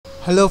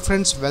Hello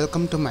friends,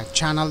 welcome to my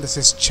channel. This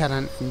is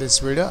Charan. In this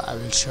video I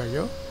will show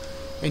you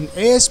in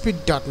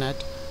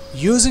ASP.NET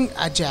using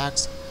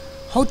Ajax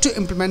how to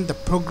implement the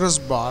progress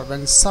bar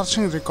when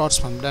searching records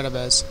from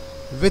database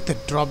with a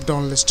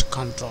drop-down list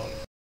control.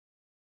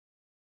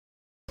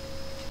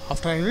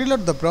 After I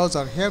reload the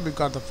browser, here we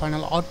got the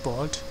final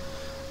output.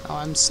 Now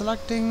I'm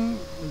selecting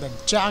the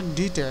Jack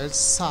details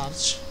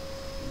search.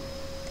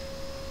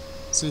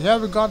 See, here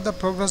we got the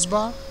progress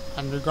bar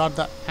and we got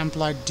the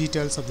employee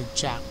details of the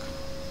Jack.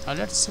 Now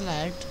let's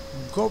select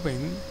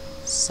Govind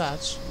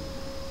search.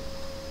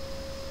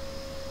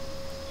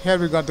 Here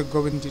we got the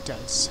Govind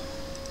details.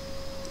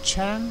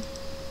 Charan,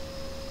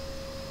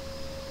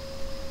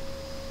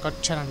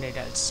 got Charan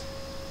details.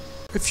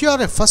 If you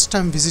are a first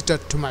time visitor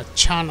to my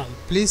channel,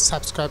 please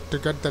subscribe to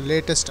get the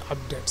latest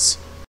updates.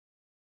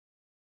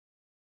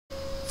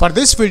 For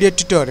this video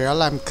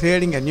tutorial, I am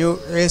creating a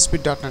new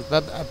ASP.NET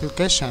web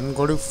application.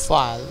 Go to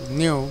File,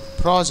 New,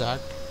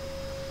 Project,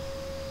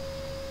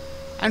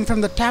 and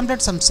from the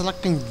templates I'm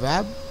selecting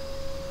Web,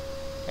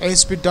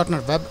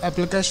 ASP.NET Web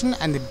Application,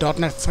 and the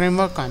 .NET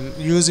Framework I'm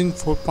using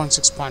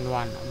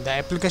 4.6.1. The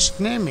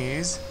application name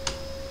is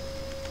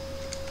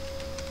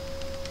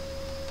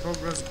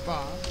Progress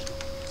Bar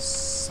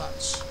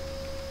Search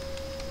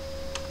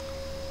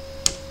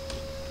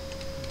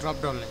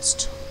Drop Down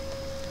List.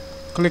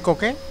 Click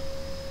OK.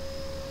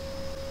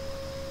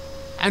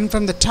 And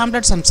from the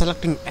templates I'm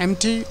selecting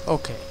Empty,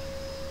 OK.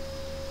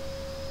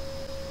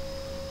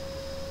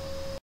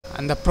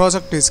 And the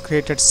project is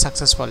created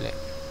successfully.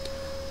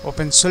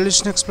 Open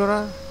Solution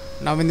Explorer.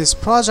 Now in this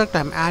project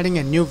I'm adding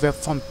a new web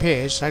form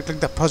page. Right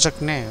click the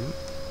project name,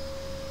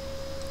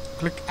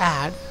 click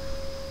Add.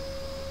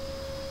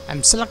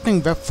 I'm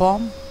selecting web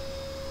form.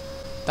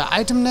 The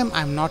item name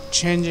I'm not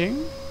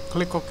changing.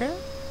 Click OK.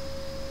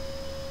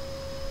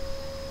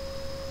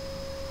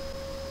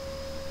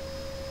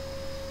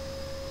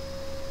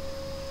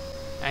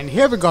 And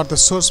here we got the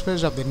source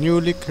page of the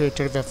newly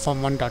created web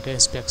form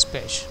 1.aspx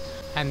page.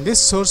 And this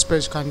source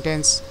page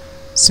contains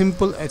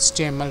simple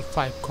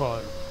HTML5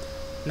 code.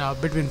 Now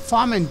between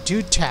form and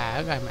due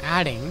tag I'm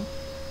adding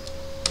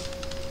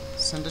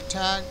center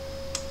tag,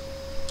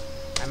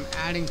 I'm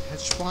adding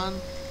h1,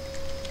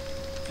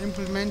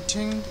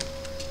 implementing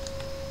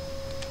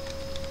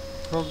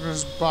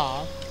progress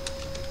bar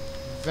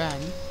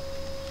when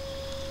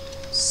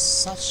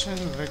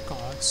searching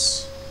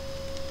records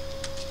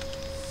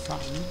from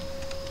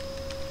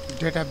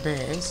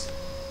database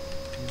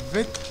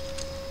with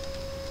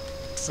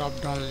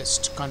drop-down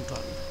list control.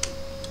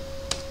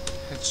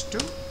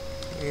 H2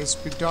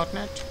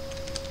 ASP.NET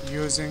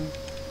using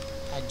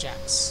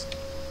Ajax.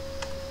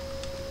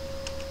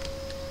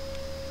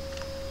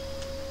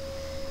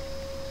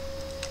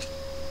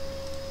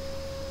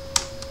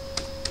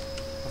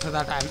 After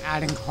that I'm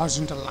adding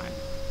horizontal line.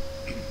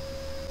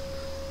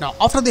 Now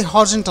after the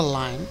horizontal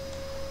line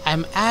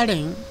I'm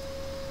adding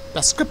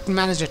the script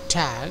manager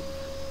tag.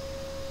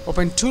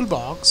 Open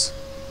toolbox.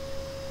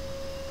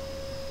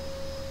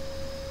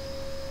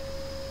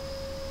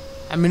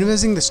 I'm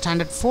minimizing the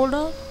standard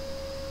folder,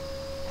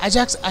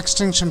 Ajax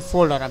extension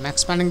folder. I'm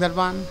expanding that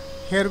one.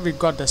 Here we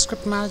got the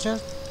script manager.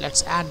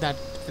 Let's add that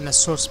in the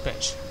source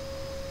page.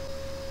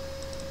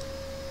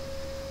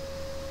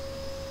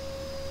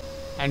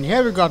 And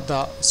here we got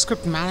the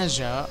script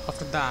manager.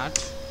 After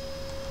that,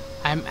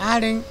 I'm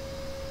adding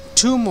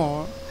two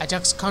more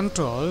Ajax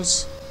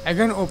controls.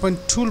 Again, open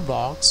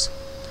toolbox.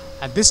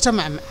 At this time,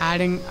 I'm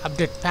adding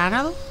update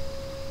panel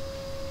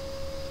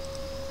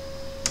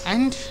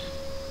and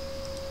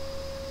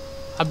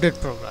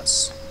update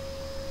progress.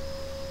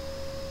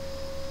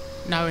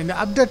 Now in the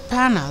update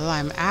panel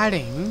I'm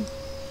adding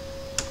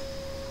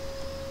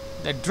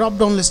the drop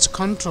down list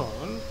control,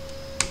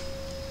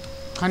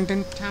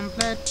 content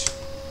template.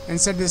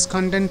 Inside this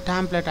content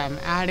template I'm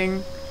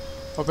adding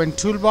open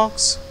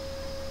toolbox.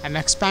 I'm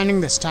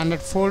expanding the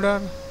standard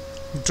folder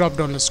drop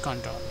down list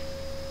control.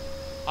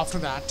 After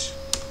that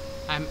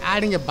I'm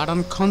adding a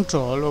button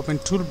control, open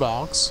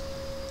toolbox,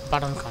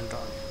 button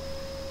control.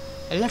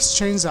 Let's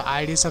change the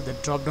IDs of the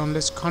drop-down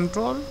list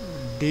control.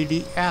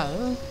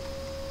 DDL,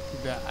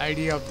 the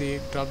ID of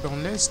the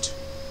drop-down list,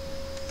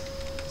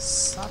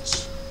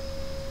 search,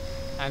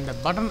 and the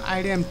button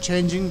ID I'm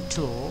changing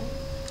to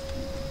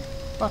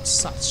but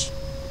search,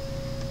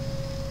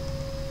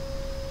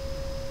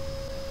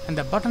 and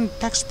the button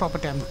text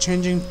property I'm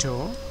changing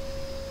to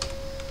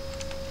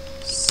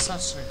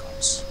search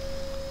records.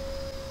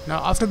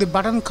 Now after the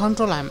button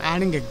control I'm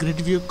adding a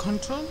grid view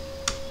control.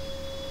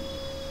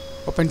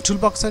 Open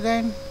toolbox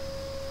again,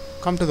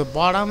 come to the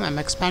bottom, I'm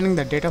expanding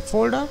the data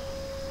folder.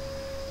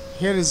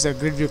 Here is the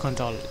grid view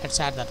control. Let's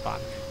add that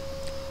one.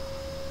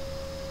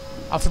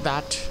 After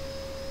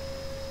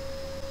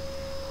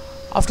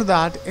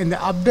that in the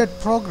update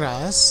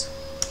progress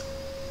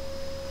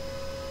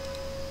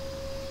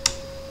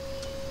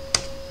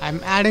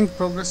I'm adding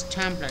progress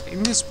template.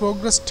 In this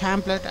progress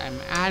template I'm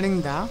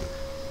adding the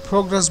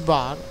progress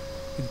bar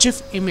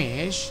GIF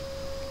image.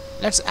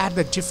 Let's add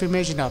the GIF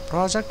image in our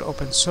project.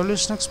 Open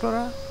Solution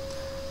Explorer.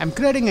 I'm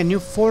creating a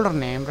new folder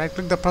name. Right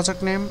click the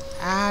project name,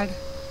 add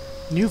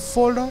new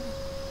folder.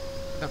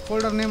 The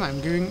folder name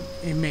I'm giving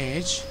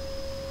image.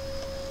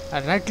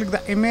 Right click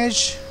the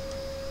image,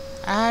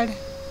 add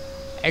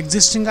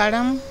existing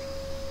item.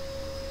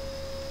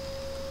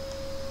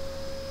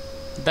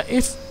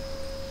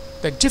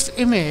 The GIF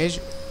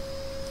image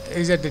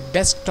is at the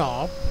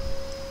desktop.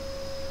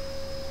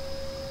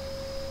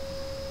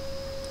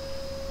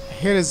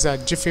 Here is the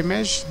GIF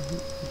image,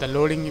 the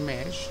loading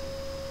image,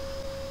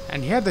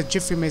 and here the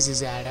GIF image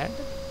is added.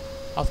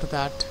 After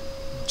that,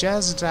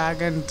 just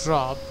drag and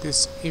drop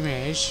this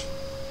image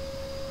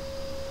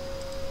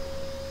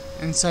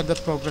inside the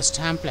progress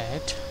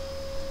template.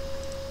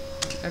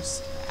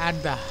 Let's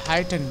add the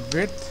height and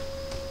width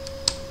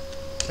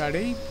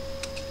 30,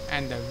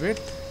 and the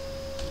width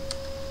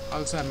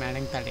also I'm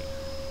adding 30.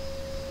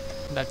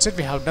 That's it,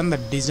 we have done the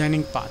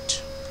designing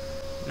part.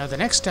 Now the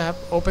next step,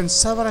 open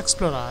Server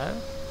Explorer.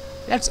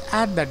 Let's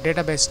add the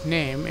database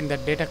name in the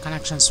data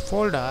connections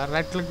folder.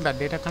 Right click the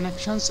data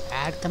connections,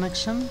 add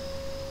connection.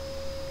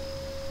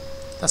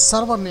 The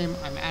server name,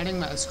 I'm adding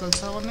my SQL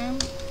server name.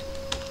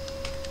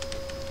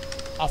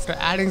 After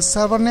adding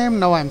server name,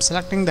 now I'm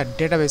selecting the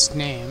database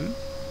name.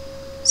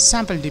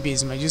 SampleDB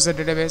is my user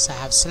database. I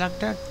have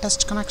selected.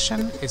 Test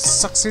connection is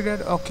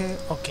succeeded. Okay.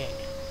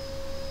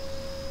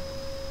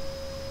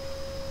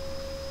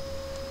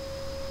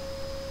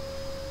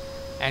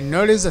 And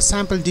notice the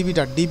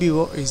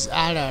sampledb.dbo is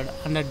added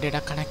under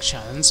data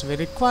connections. We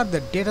require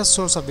the data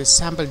source of this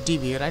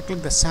sampledb. Right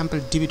click the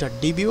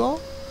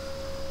sampledb.dbo,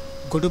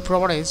 go to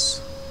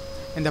properties.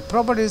 In the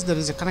properties there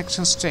is a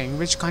connection string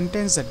which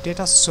contains the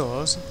data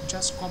source.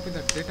 Just copy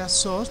the data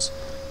source,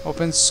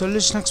 open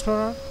Solution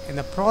Explorer. In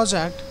the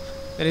project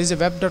there is a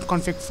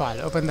web.config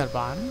file, open that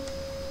one.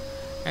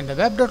 And the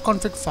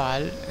web.config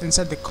file,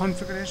 inside the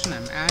configuration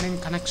I'm adding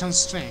connection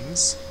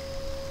strings.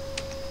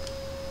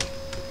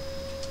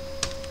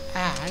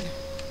 Add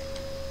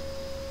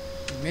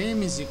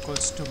name is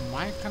equals to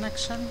my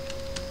connection.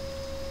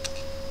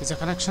 It's a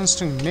connection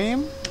string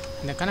name.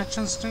 In the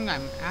connection string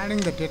I'm adding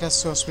the data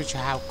source which I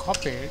have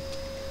copied.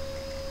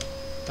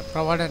 The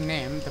provider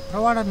name. The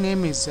provider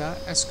name is a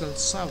SQL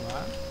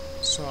server.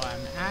 So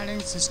I'm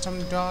adding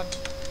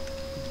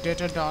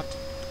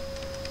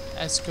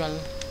system.data.sql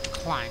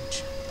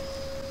client.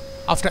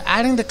 After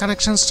adding the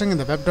connection string in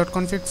the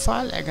web.config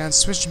file, again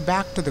switch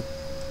back to the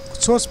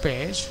source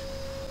page.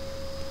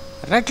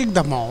 Right click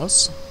the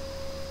mouse,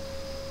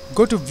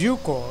 go to view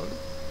code.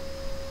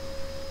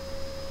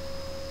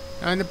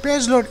 Now in the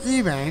page load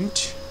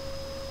event,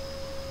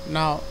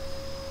 now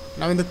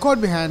in the code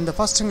behind, the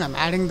first thing I'm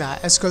adding the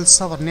SQL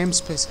server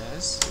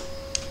namespaces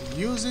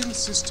using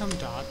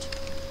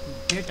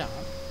system.data,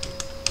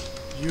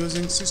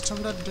 using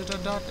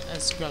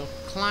system.data.sql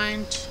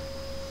client,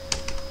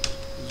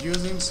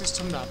 using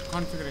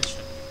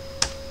system.configuration.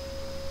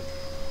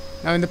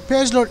 Now in the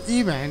page load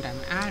event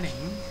I'm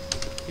adding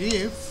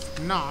if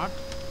not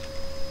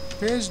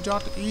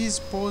page.is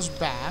post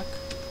back.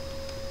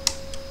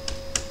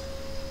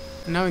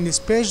 Now in this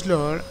page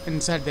load,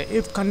 inside the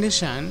if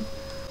condition,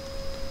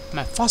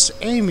 my first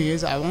aim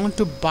is I want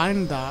to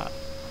bind the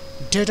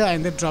data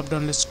in the drop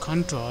down list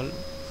control.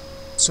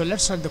 So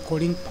let's start the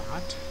coding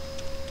part.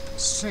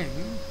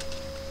 String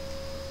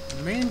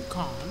main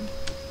con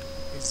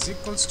is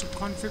equals to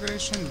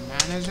configuration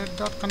manager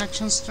dot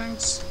connection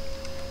strings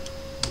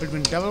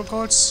between double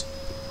quotes.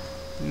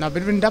 Now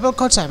between double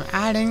quotes I'm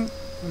adding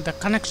the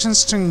connection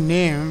string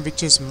name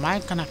which is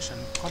my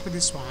connection. Copy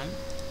this one,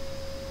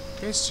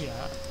 paste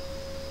here,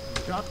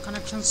 dot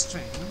connection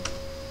string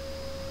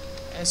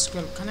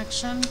SQL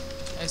connection,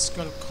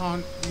 SQL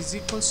con is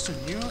equals to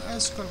new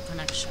SQL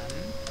connection.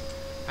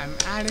 I'm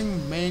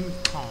adding main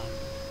con,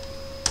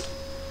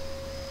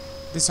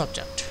 this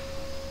object.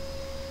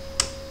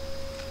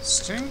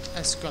 String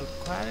SQL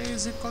query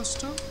is equals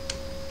to,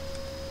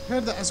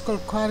 here the SQL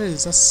query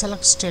is a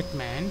select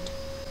statement.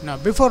 Now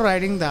before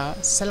writing the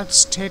select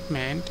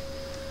statement,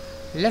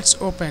 let's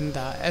open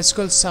the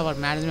SQL Server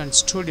Management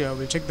Studio.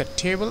 We'll check the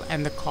table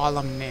and the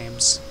column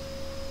names.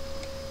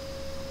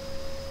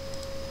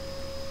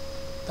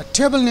 The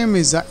table name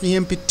is the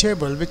EMP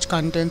table which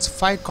contains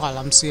 5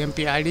 columns: EMP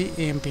ID,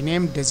 EMP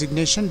name,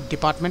 designation,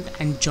 department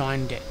and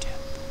join date.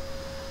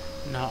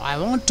 Now I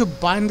want to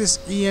bind this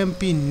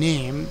EMP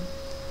name,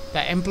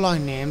 the employee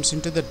names,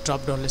 into the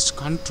drop down list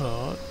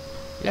control.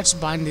 Let's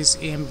bind this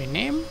EMP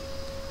name.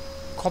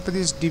 Copy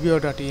this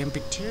dbo.emp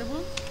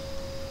table,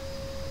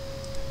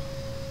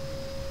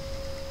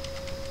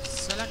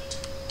 select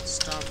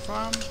start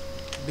from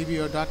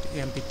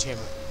dbo.emp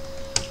table.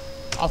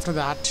 After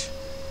that,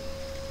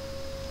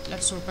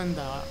 let's open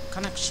the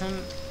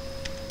connection,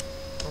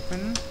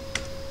 open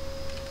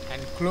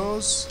and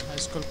close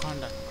SQL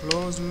conduct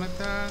close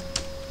method.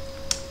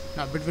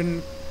 Now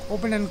between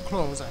open and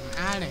close I'm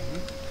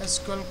adding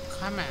SQL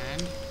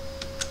command,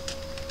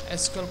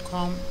 SQL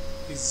com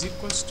is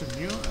equals to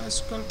new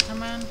SQL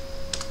command.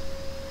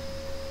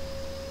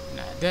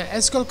 Now, the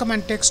SQL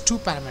command takes 2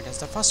 parameters.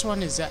 The first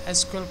one is the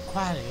SQL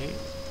query,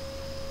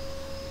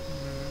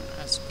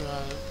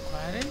 SQL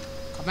query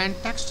command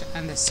text,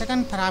 and the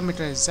second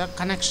parameter is the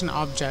connection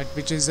object,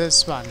 which is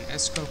this one,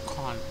 SQL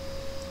con,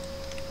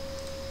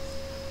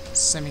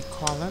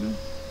 semicolon.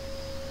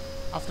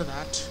 After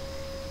that,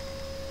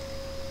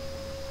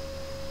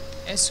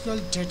 SQL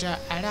data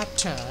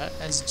adapter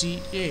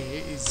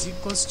SDA is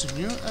equals to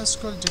new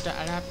SQL data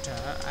adapter.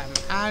 I'm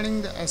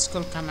adding the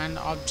SQL command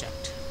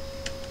object.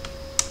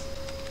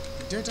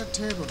 Data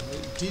table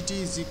dt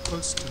is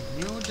equals to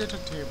new data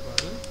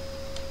table.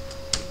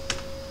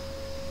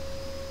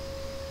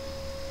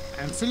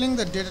 I'm filling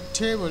the data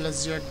table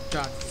as your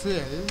dot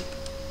fill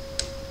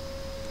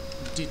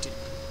dt.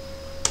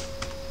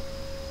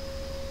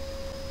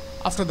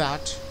 After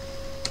that,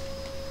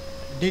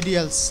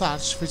 DDL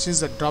search, which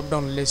is a drop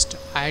down list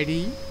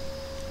ID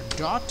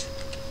dot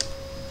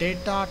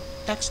data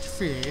text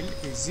field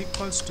is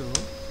equals to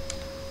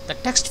the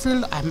text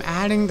field. I'm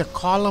adding the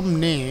column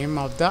name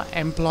of the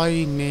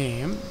employee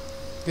name.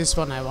 This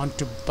one I want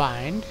to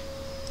bind.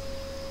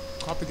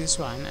 Copy this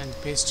one and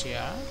paste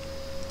here.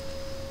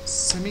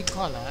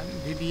 Semicolon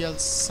DDL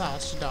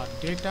search dot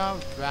data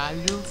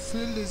value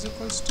field is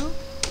equals to,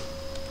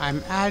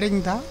 I'm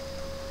adding the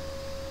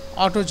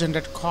auto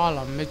generate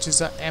column, which is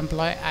the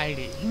employee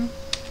ID.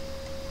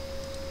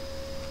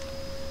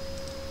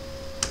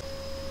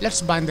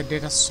 Let's bind the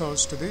data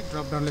source to the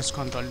drop down list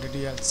control.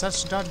 DDL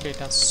search dot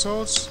data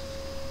source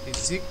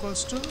is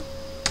equals to,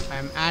 I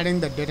am adding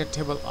the data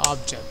table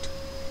object.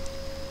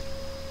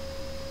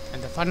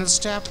 And the final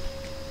step,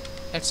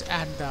 let's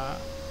add the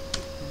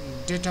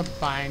data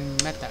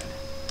bind method.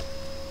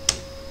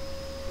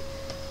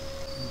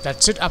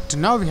 That's it. Up to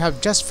now we have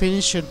just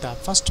finished the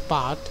first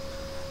part.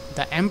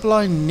 The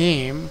employee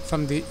name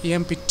from the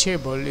EMP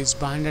table is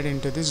binded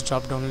into this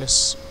drop down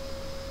list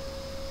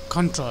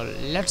control.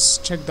 Let's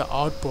check the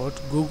output.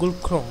 Google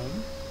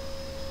Chrome.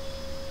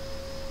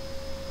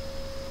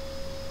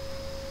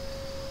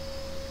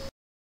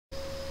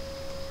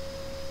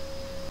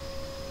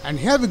 And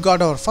here we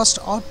got our first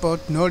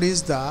output.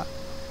 Notice the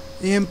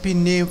EMP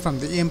name from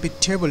the EMP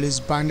table is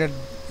binded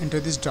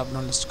into this drop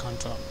down list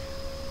control.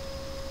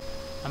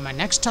 And my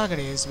next target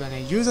is when a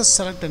user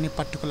select any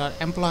particular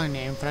employee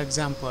name, for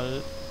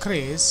example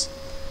Chris,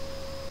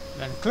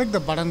 then click the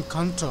button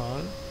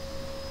control.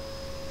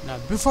 Now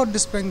before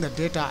displaying the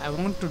data, I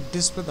want to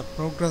display the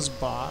progress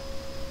bar.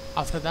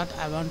 After that,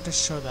 I want to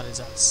show the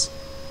results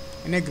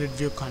in a grid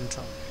view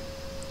control.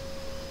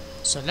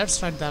 So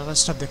let's write the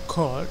rest of the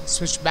code.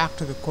 Switch back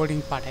to the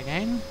coding part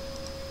again.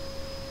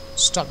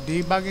 Stop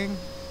debugging.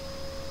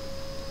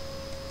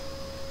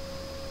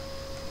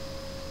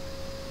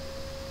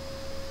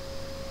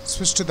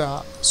 Switch to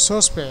the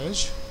source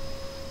page.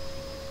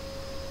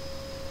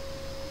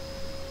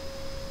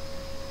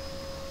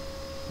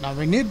 Now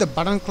we need the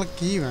button click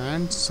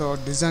event, so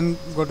design,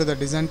 go to the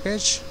design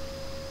page,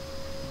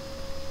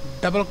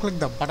 double click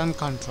the button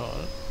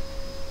control.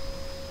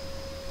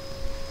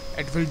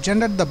 It will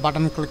generate the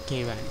button click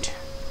event.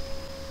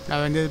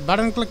 Now in the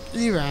button click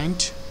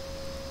event,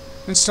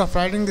 instead of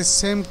writing the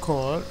same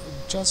code,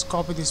 just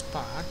copy this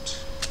part.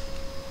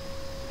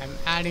 I'm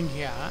adding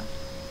here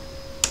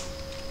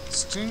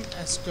string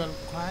SQL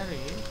query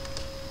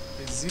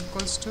is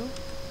equals to,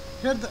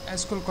 here the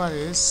SQL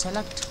query is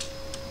select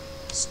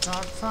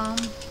start from,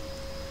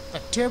 the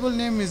table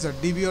name is a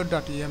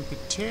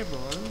dbo.emp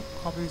table,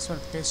 copy this one,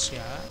 paste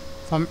here,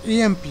 from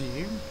EMP,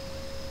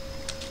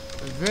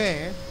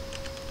 where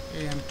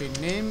EMP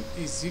name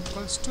is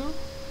equals to,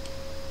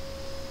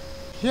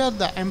 here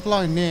the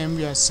employee name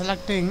we are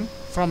selecting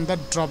from the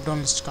drop down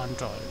list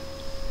control.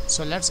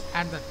 So let's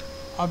add that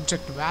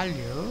object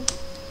value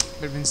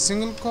between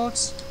single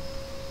quotes,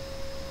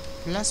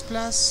 plus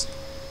plus,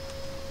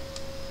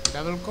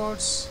 double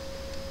quotes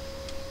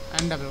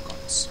and double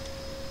quotes.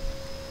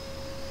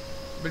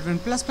 Between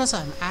plus plus,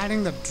 I am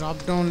adding the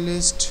drop down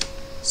list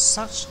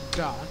search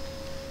dot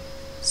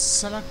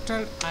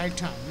selected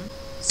item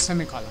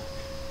semicolon.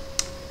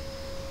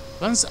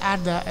 Once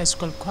add the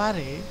SQL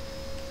query,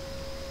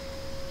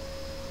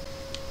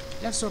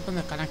 let's open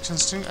the connection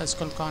string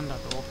SQL con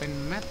dot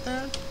open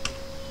method,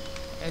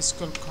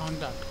 SQL con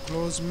dot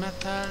close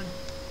method.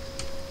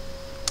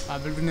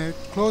 Between a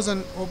close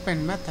and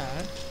open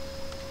method,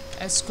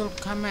 SQL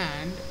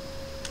command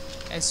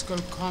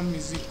SQL com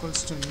is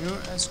equals to new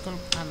SQL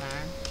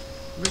command,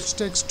 which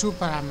takes two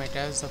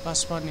parameters. The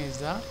first one is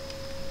the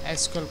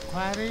SQL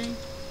query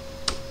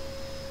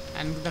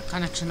and the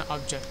connection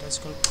object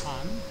SQL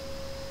con.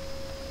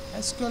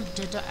 SQL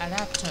data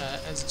adapter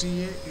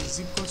SDA is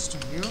equals to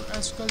new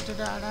SQL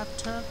data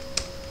adapter.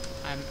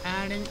 I'm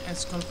adding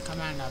SQL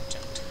command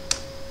object.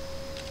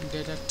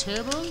 Data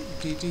table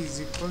dt is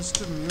equals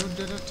to new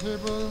data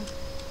table.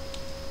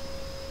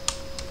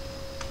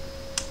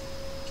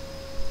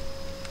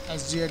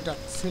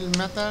 SDA.fill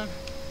method,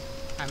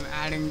 I'm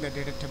adding the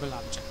data table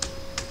object.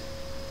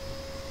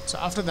 So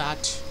after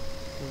that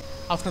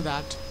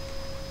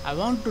I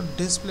want to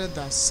display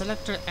the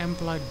selected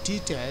employee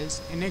details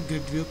in a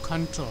grid view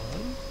control.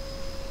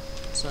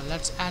 So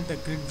let's add the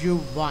grid view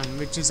 1,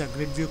 which is a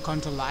grid view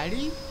control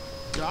ID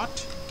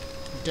dot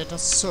data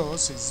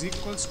source is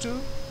equals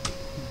to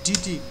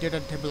dt data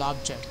table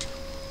object,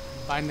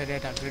 bind the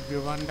data grid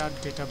view1 dot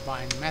data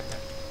bind method.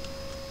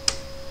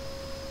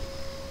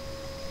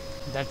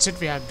 That's it.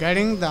 We are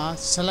getting the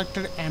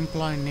selected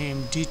employee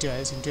name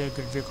details into a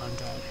grid view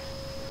control.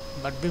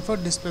 But before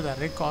display the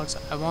records,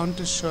 I want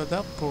to show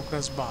the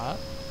progress bar.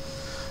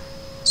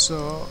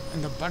 So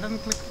in the button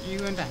click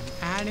event, I'm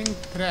adding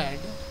thread.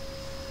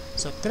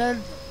 So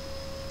thread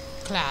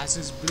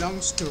class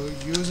belongs to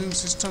using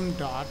system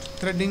dot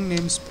threading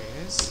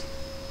namespace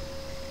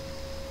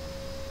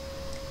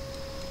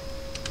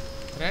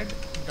thread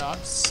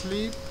dot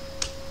sleep,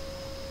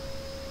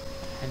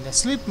 and the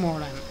sleep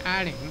mode I'm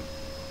adding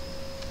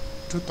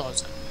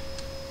 2000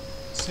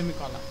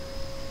 semicolon.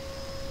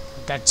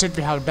 That's it.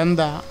 We have done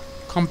the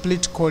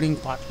complete coding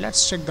part.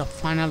 Let's check the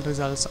final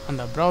results on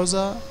the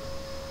browser.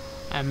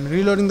 I'm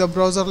reloading the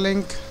browser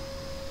link.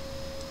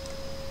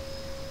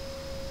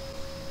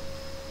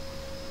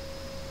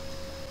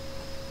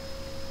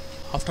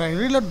 After I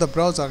reload the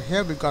browser,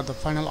 here we got the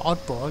final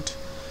output.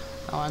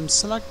 Now I'm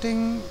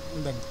selecting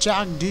the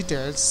jack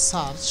details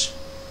search.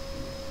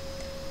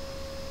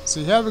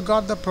 So here we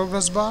got the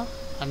progress bar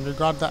and we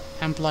got the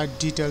employee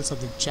details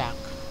of the jack.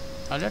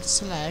 Now let's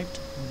select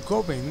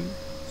Gobind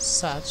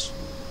search.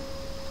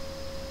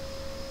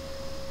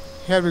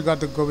 Here we got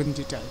the Gobind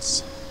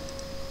details.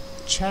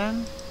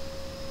 Charan,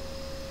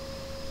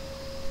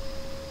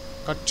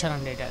 got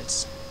Charan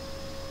details.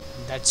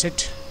 That's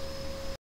it.